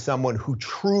talking to someone who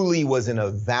truly was an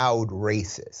avowed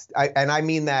racist. And I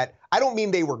mean that, I don't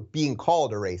mean they were being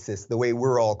called a racist the way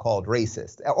we're all called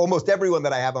racist. Almost everyone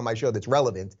that I have on my show that's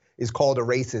relevant is called a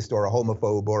racist or a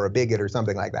homophobe or a bigot or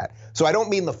something like that. So I don't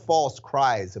mean the false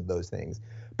cries of those things.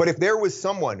 But if there was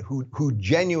someone who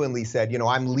genuinely said,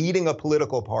 I'm leading a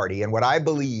political party and what I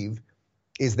believe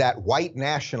is that white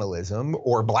nationalism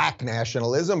or black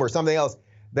nationalism or something else,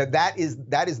 that is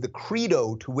the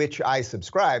credo to which I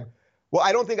subscribe. Well,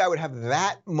 I don't think I would have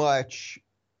that much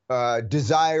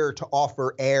desire to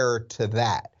offer air to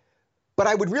that. But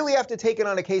I would really have to take it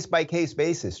on a case-by-case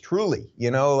basis, truly.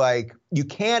 Like you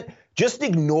can't just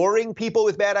ignoring people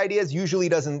with bad ideas usually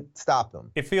doesn't stop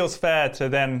them. It feels fair to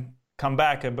then come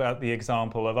back about the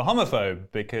example of a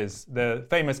homophobe, because the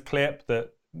famous clip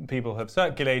that people have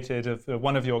circulated of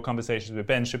one of your conversations with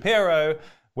Ben Shapiro,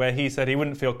 where he said he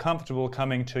wouldn't feel comfortable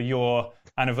coming to your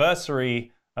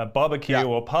anniversary barbecue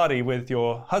or party with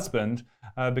your husband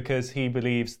because he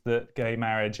believes that gay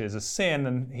marriage is a sin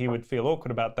and he would feel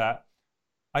awkward about that.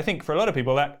 I think for a lot of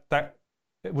people that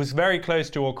it was very close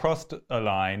to or crossed a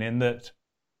line in that,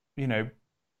 you know,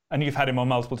 and you've had him on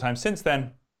multiple times since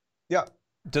then. Yeah.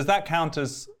 Does that count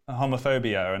as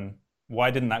homophobia, and why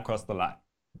didn't that cross the line?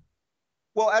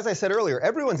 Well, as I said earlier,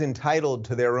 everyone's entitled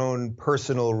to their own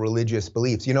personal religious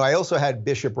beliefs. You know, I also had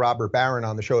Bishop Robert Barron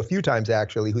on the show a few times,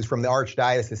 actually, who's from the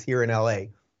Archdiocese here in LA.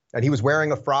 And he was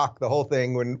wearing a frock, the whole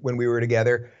thing, when we were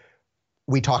together.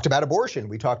 We talked about abortion.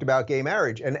 We talked about gay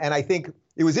marriage. And I think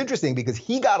it was interesting because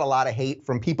he got a lot of hate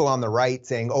from people on the right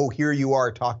saying, oh, here you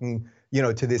are talking, you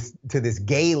know, to this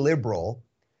gay liberal.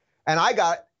 And I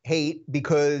got hate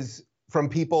because from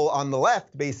people on the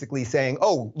left basically saying,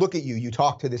 oh, look at you, you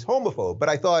talk to this homophobe. But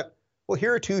I thought, well,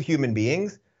 here are two human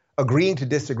beings agreeing to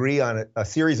disagree on a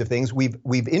series of things.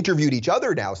 We've interviewed each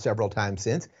other now several times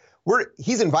since.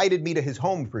 He's invited me to his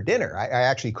home for dinner. I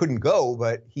actually couldn't go,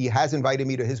 but he has invited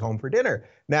me to his home for dinner.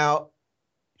 Now,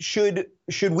 should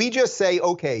we just say,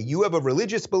 okay, you have a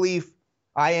religious belief,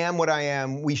 I am what I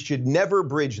am. We should never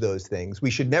bridge those things.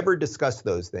 We should never discuss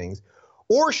those things.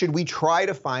 Or should we try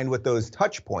to find what those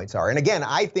touch points are? And again,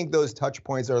 I think those touch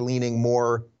points are leaning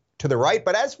more to the right.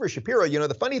 But as for Shapiro, you know,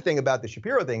 the funny thing about the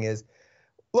Shapiro thing is,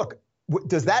 look,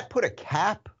 does that put a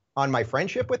cap on my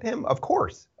friendship with him? Of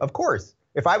course, of course.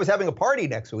 If I was having a party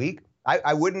next week,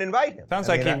 I wouldn't invite him. Sounds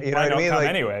like he might not come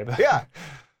anyway. But. Yeah.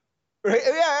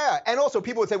 Yeah. And also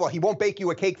people would say, well, he won't bake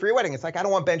you a cake for your wedding. It's like, I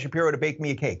don't want Ben Shapiro to bake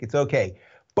me a cake. It's okay.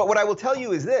 But what I will tell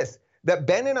you is this, that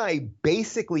Ben and I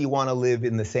basically want to live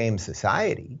in the same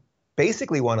society,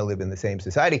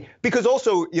 because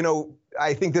also, you know,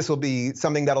 I think this will be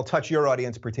something that'll touch your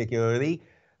audience particularly.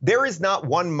 There is not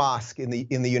one mosque in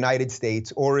the United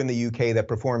States or in the UK that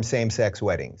performs same-sex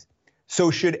weddings. So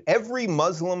should every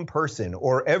Muslim person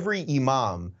or every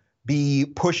imam be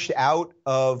pushed out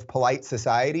of polite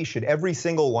society? Should every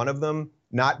single one of them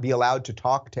not be allowed to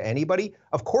talk to anybody?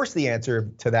 Of course the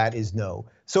answer to that is no.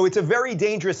 So it's a very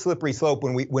dangerous slippery slope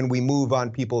when we move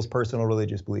on people's personal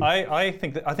religious beliefs. I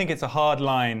think it's a hard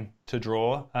line to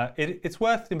draw. It's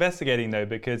worth investigating though,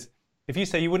 because if you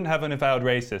say you wouldn't have an avowed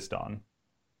racist on,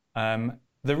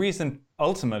 the reason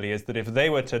ultimately is that if they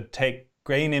were to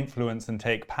gain influence and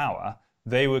take power,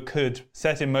 they could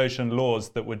set in motion laws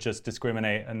that would just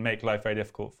discriminate and make life very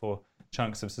difficult for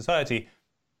chunks of society.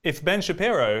 If Ben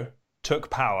Shapiro took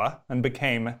power and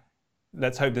became,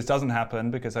 let's hope this doesn't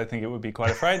happen because I think it would be quite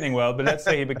a frightening world, but let's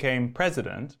say he became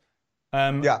president,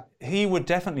 he would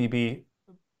definitely be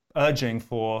urging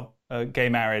for gay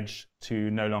marriage to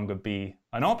no longer be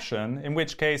an option, in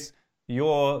which case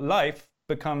your life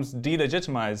becomes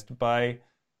delegitimized by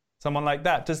someone like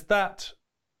that. Does that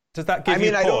give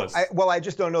you pause? I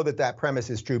just don't know that premise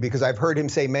is true, because I've heard him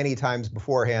say many times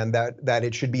beforehand that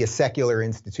it should be a secular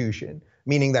institution,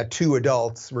 meaning that two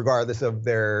adults, regardless of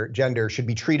their gender, should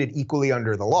be treated equally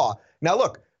under the law. Now,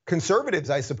 look, conservatives,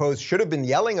 I suppose, should have been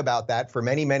yelling about that for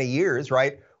many, many years,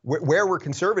 right? Where were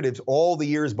conservatives all the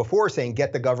years before saying,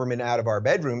 get the government out of our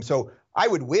bedroom? So I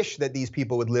would wish that these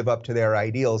people would live up to their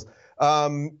ideals.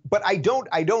 But I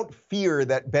don't fear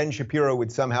that Ben Shapiro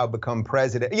would somehow become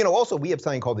president. You know, also we have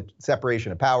something called the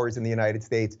separation of powers in the United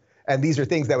States, and these are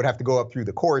things that would have to go up through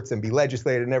the courts and be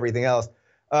legislated and everything else.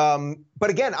 But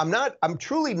again, I'm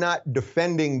truly not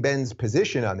defending Ben's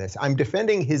position on this. I'm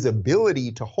defending his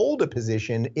ability to hold a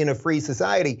position in a free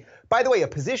society. By the way, a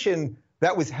position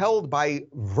that was held by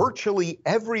virtually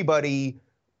everybody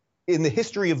in the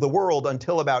history of the world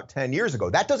until about 10 years ago.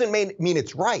 That doesn't mean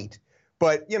it's right.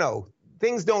 But, you know,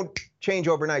 things don't change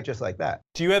overnight just like that.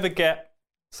 Do you ever get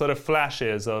sort of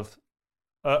flashes of,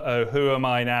 who am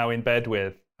I now in bed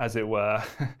with, as it were?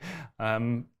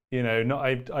 You know,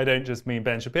 I don't just mean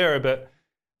Ben Shapiro, but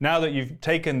now that you've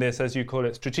taken this, as you call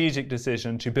it, strategic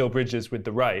decision to build bridges with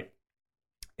the right,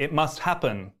 it must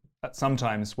happen at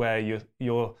sometimes where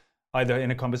you're either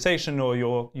in a conversation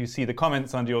or you see the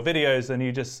comments under your videos and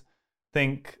you just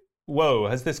think, whoa,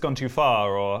 has this gone too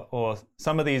far? Or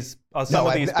some of these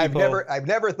people. I've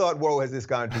never thought, whoa, has this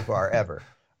gone too far, ever.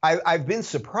 I've been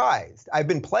surprised. I've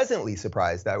been pleasantly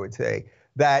surprised, I would say,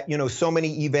 that, you know, so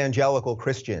many evangelical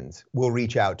Christians will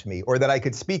reach out to me, or that I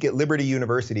could speak at Liberty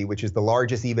University, which is the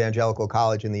largest evangelical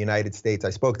college in the United States. I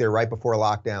spoke there right before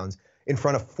lockdowns, in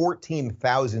front of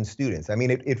 14,000 students. I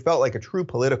mean, it felt like a true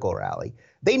political rally.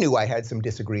 They knew I had some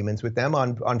disagreements with them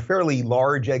on fairly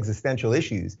large existential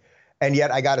issues. And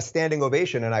yet I got a standing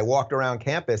ovation and I walked around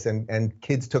campus and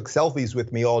kids took selfies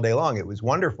with me all day long. It was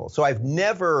wonderful. So I've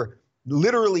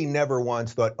literally never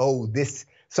once thought, oh,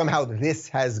 somehow this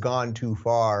has gone too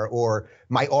far, or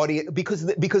my audience, because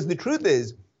the truth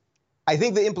is, I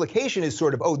think the implication is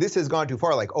sort of, oh, this has gone too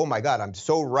far, like, oh my God, I'm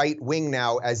so right wing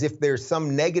now, as if there's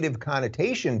some negative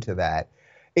connotation to that.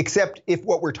 Except if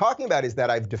what we're talking about is that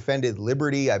I've defended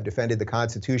liberty, I've defended the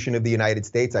Constitution of the United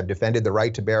States, I've defended the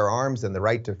right to bear arms and the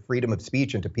right to freedom of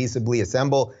speech and to peaceably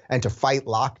assemble and to fight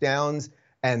lockdowns,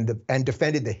 and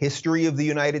defended the history of the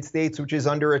United States, which is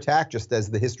under attack, just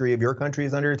as the history of your country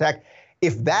is under attack.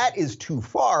 If that is too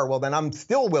far, well, then I'm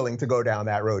still willing to go down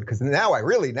that road, because now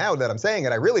that I'm saying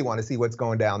it, I really want to see what's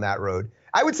going down that road.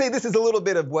 I would say this is a little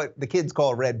bit of what the kids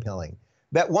call red pilling,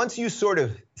 that once you sort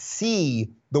of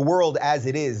see the world as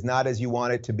it is, not as you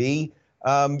want it to be,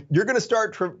 you're going to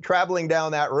start traveling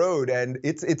down that road, and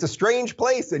it's a strange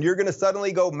place, and you're going to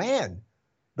suddenly go, man,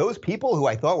 those people who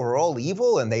I thought were all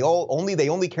evil and they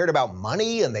only cared about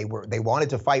money and they wanted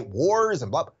to fight wars and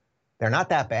blah, they're not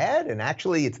that bad. And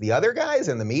actually it's the other guys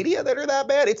in the media that are that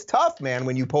bad. It's tough, man,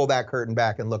 when you pull that curtain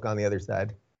back and look on the other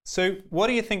side. So what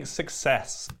do you think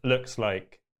success looks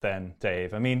like then,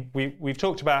 Dave? I mean, we've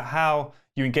talked about how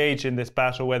you engage in this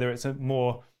battle, whether it's a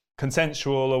more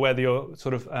consensual or whether you're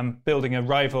sort of building a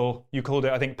rival, you called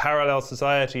it, I think, parallel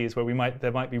societies, where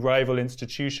there might be rival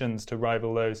institutions to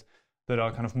rival those that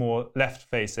are kind of more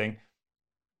left-facing.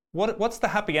 What's the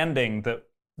happy ending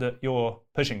that you're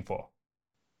pushing for?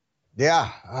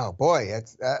 Yeah, oh boy,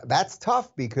 that's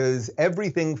tough, because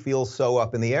everything feels so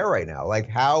up in the air right now. Like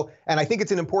how, and I think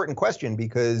it's an important question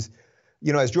because,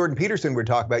 you know, as Jordan Peterson would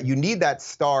talk about, you need that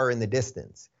star in the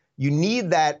distance. You need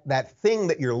that thing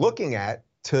that you're looking at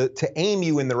to aim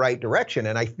you in the right direction.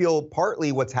 And I feel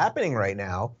partly what's happening right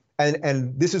now,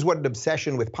 and this is what an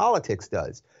obsession with politics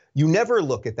does. You never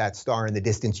look at that star in the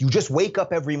distance. You just wake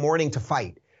up every morning to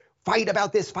fight. Fight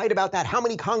about this, fight about that. How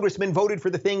many congressmen voted for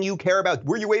the thing you care about?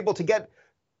 Were you able to get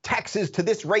taxes to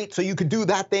this rate so you could do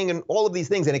that thing, and all of these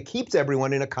things? And it keeps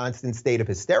everyone in a constant state of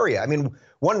hysteria. I mean,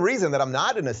 one reason that I'm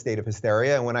not in a state of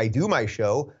hysteria, and when I do my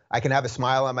show, I can have a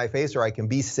smile on my face, or I can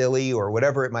be silly, or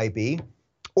whatever it might be.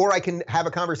 Or I can have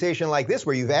a conversation like this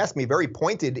where you've asked me very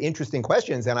pointed, interesting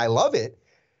questions, and I love it,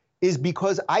 is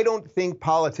because I don't think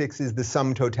politics is the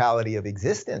sum totality of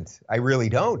existence. I really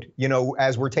don't. You know,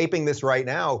 as we're taping this right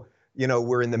now, you know,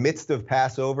 we're in the midst of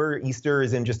Passover. Easter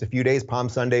is in just a few days. Palm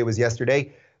Sunday was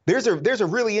yesterday. There's a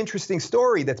really interesting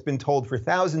story that's been told for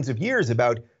thousands of years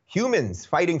about humans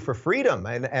fighting for freedom.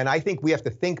 And I think we have to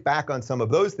think back on some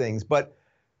of those things. But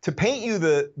to paint you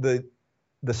the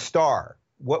star,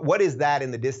 what is that in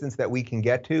the distance that we can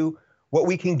get to? What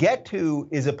we can get to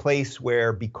is a place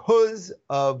where, because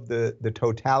of the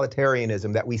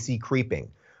totalitarianism that we see creeping,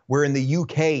 where in the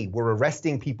UK, we're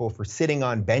arresting people for sitting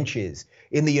on benches.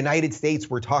 In the United States,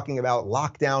 we're talking about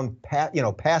lockdown,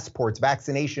 passports,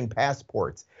 vaccination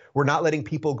passports. We're not letting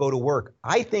people go to work.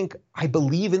 I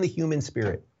believe in the human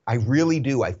spirit. I really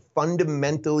do. I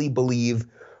fundamentally believe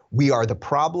we are the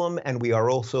problem and we are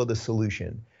also the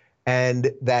solution,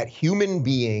 and that human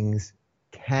beings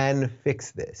can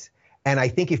fix this. And I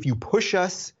think if you push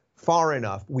us far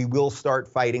enough, we will start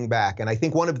fighting back. And I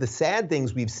think one of the sad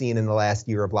things we've seen in the last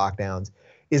year of lockdowns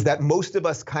is that most of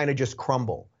us kind of just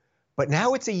crumble. But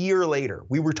now it's a year later.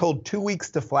 We were told 2 weeks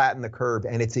to flatten the curve,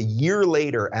 and it's a year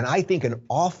later. And I think an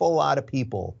awful lot of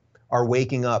people are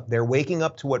waking up. They're waking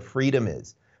up to what freedom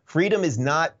is. Freedom is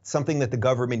not something that the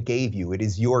government gave you. It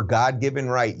is your God-given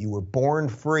right. You were born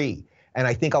free. And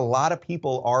I think a lot of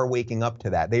people are waking up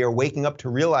to that. They are waking up to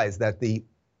realize that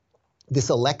this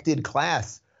elected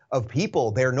class of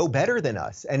people, they're no better than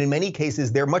us. And in many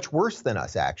cases, they're much worse than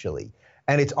us, actually.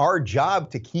 And it's our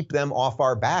job to keep them off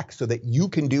our back so that you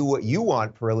can do what you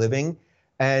want for a living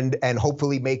and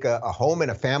hopefully make a home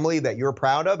and a family that you're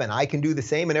proud of. And I can do the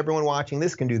same, and everyone watching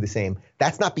this can do the same.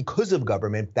 That's not because of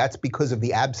government. That's because of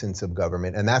the absence of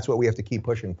government. And that's what we have to keep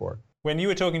pushing for. When you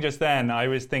were talking just then, I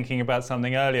was thinking about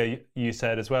something earlier you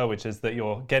said as well, which is that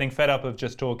you're getting fed up of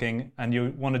just talking and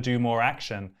you want to do more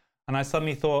action. And I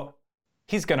suddenly thought,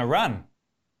 he's going to run.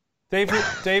 Dave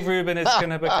Rubin is going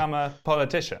to become a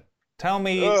politician. Tell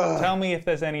me if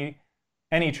there's any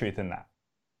truth in that.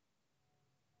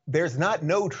 There's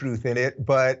no truth in it,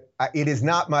 but it is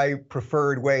not my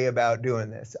preferred way about doing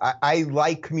this. I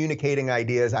like communicating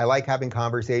ideas. I like having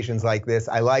conversations like this.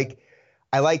 I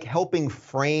like helping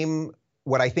frame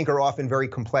what I think are often very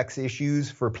complex issues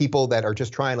for people that are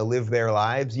just trying to live their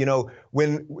lives. You know,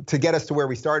 to get us to where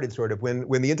we started, sort of, when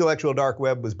the intellectual dark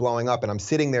web was blowing up, and I'm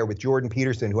sitting there with Jordan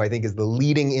Peterson, who I think is the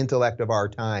leading intellect of our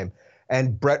time,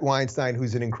 and Brett Weinstein,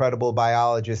 who's an incredible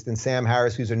biologist, and Sam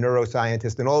Harris, who's a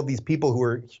neuroscientist, and all of these people who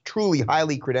are truly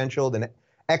highly credentialed and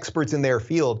experts in their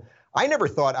field. I never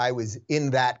thought I was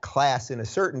in that class in a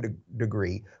certain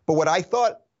degree, but what I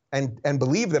thought and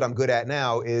believe that I'm good at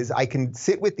now is I can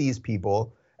sit with these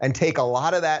people and take a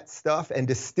lot of that stuff and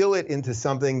distill it into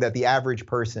something that the average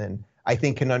person, I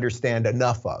think, can understand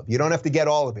enough of. You don't have to get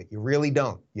all of it. You really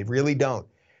don't. You really don't.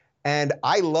 And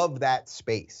I love that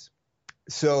space.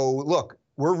 So look,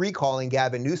 we're recalling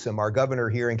Gavin Newsom, our governor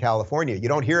here in California. You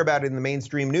don't hear about it in the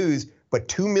mainstream news, but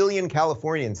 2 million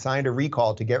Californians signed a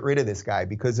recall to get rid of this guy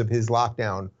because of his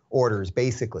lockdown orders,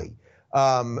 basically.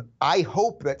 I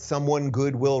hope that someone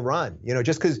good will run, you know,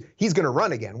 just because he's going to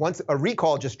run again. Once a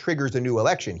recall just triggers a new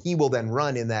election, he will then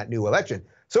run in that new election.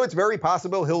 So it's very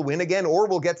possible he'll win again, or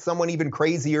we'll get someone even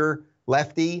crazier,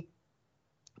 lefty.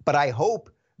 But I hope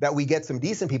that we get some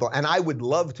decent people, and I would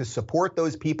love to support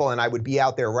those people, and I would be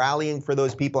out there rallying for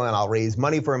those people, and I'll raise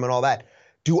money for them and all that.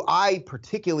 Do I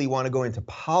particularly want to go into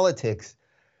politics?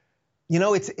 You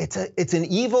know, it's an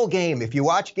evil game. If you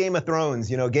watch Game of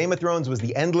Thrones, you know, Game of Thrones was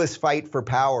the endless fight for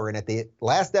power. And at the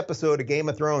last episode of Game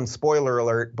of Thrones, spoiler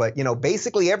alert, but, you know,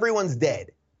 basically everyone's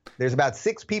dead. There's about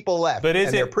 6 people left,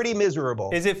 and they're pretty miserable.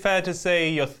 Is it fair to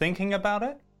say you're thinking about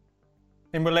it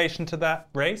in relation to that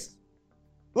race?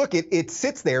 Look, it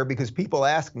sits there because people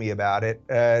ask me about it.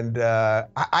 And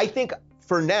I think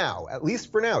for now, at least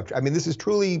for now, I mean, this is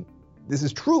truly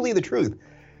the truth.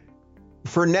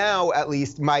 For now, at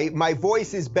least, my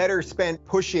voice is better spent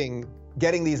pushing,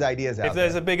 getting these ideas out. If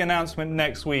there's a big announcement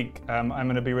next week, I'm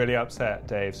going to be really upset,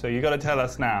 Dave. So you got to tell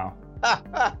us now.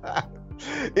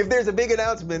 If there's a big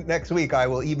announcement next week, I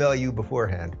will email you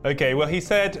beforehand. Okay, well, he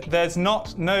said there's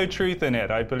no truth in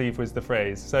it, I believe was the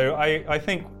phrase. So I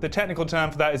think the technical term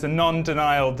for that is a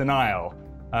non-denial denial.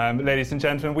 Ladies and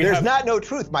gentlemen, there's not no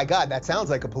truth. My God, that sounds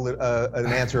like an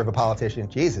answer of a politician.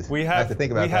 Jesus, I have to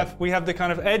think about that. We have the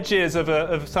kind of edges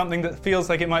of something that feels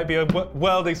like it might be a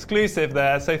world exclusive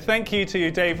there. So thank you to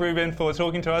Dave Rubin for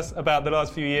talking to us about the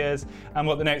last few years and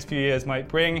what the next few years might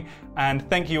bring. And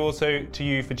thank you also to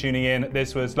you for tuning in.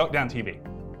 This was Lockdown TV.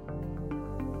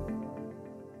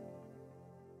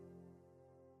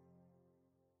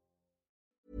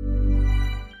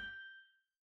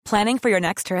 Planning for your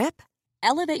next trip?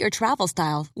 Elevate your travel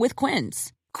style with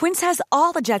Quince. Quince has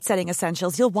all the jet-setting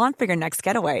essentials you'll want for your next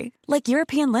getaway, like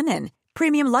European linen,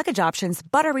 premium luggage options,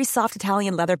 buttery soft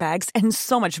Italian leather bags, and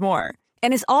so much more.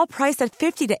 And is all priced at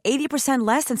 50 to 80%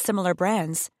 less than similar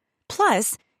brands.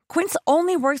 Plus, Quince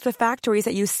only works with factories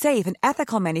that use safe and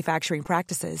ethical manufacturing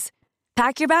practices.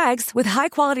 Pack your bags with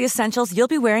high-quality essentials you'll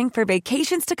be wearing for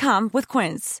vacations to come with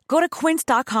Quince. Go to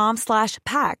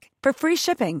quince.com/pack for free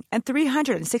shipping and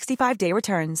 365-day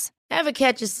returns. Ever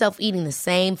catch yourself eating the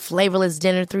same flavorless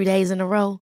dinner 3 days in a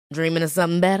row? Dreaming of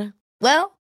something better?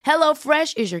 Well,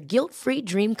 HelloFresh is your guilt-free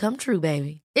dream come true,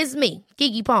 baby. It's me,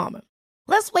 Keke Palmer.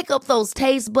 Let's wake up those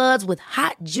taste buds with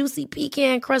hot, juicy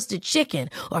pecan-crusted chicken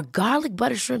or garlic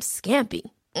butter shrimp scampi.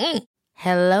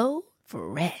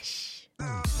 HelloFresh.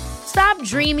 Stop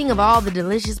dreaming of all the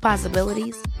delicious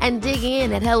possibilities and dig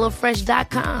in at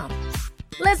HelloFresh.com.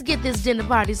 Let's get this dinner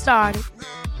party started.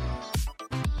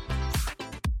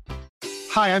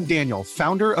 Hi, I'm Daniel,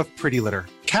 founder of Pretty Litter.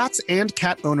 Cats and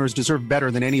cat owners deserve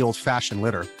better than any old-fashioned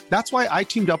litter. That's why I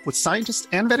teamed up with scientists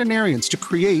and veterinarians to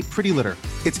create Pretty Litter.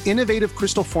 Its innovative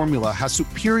crystal formula has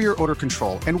superior odor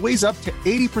control and weighs up to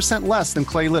 80% less than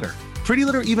clay litter. Pretty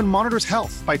Litter even monitors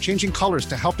health by changing colors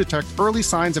to help detect early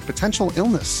signs of potential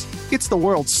illness. It's the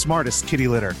world's smartest kitty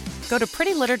litter. Go to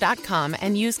prettylitter.com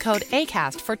and use code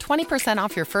ACAST for 20%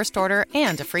 off your first order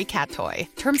and a free cat toy.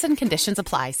 Terms and conditions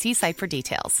apply. See site for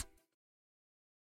details.